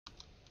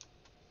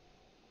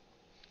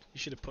You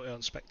should have put it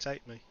on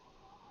spectate me.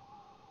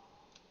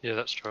 Yeah,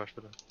 that's true. I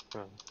should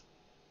have.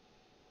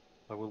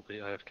 I will be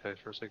AFK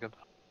for a second.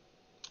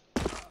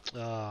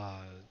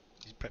 Ah,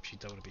 perhaps you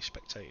don't want to be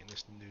spectating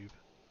this noob.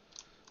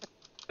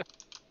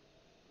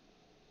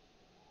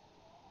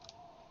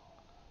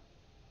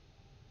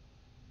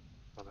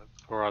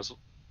 Or I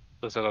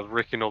said I was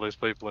wrecking all these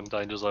people in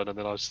danger zone, and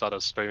then I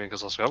started streaming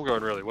because I was like, I'm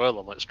going really well.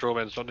 I'm like,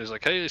 Strawman's on. He's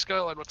like, hey,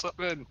 Skyline, what's up,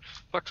 man?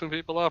 Fuck some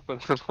people up,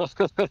 and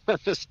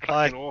it's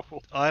I fucking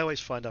awful. I always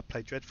find I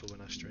play dreadful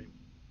when I stream.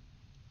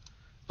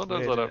 It's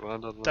Sometimes weird, I isn't don't it?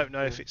 mind. I don't know. Don't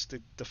know Yeah. if it's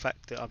the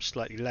fact that I'm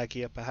slightly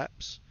laggier,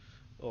 perhaps,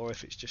 or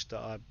if it's just that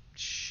I'm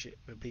shit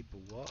when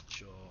people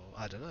watch, or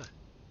I don't know.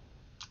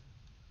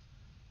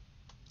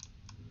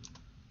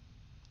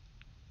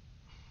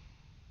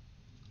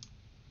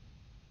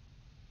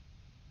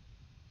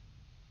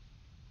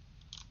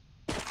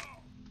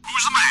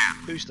 Who's the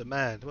man? Who's the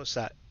man? What's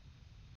that?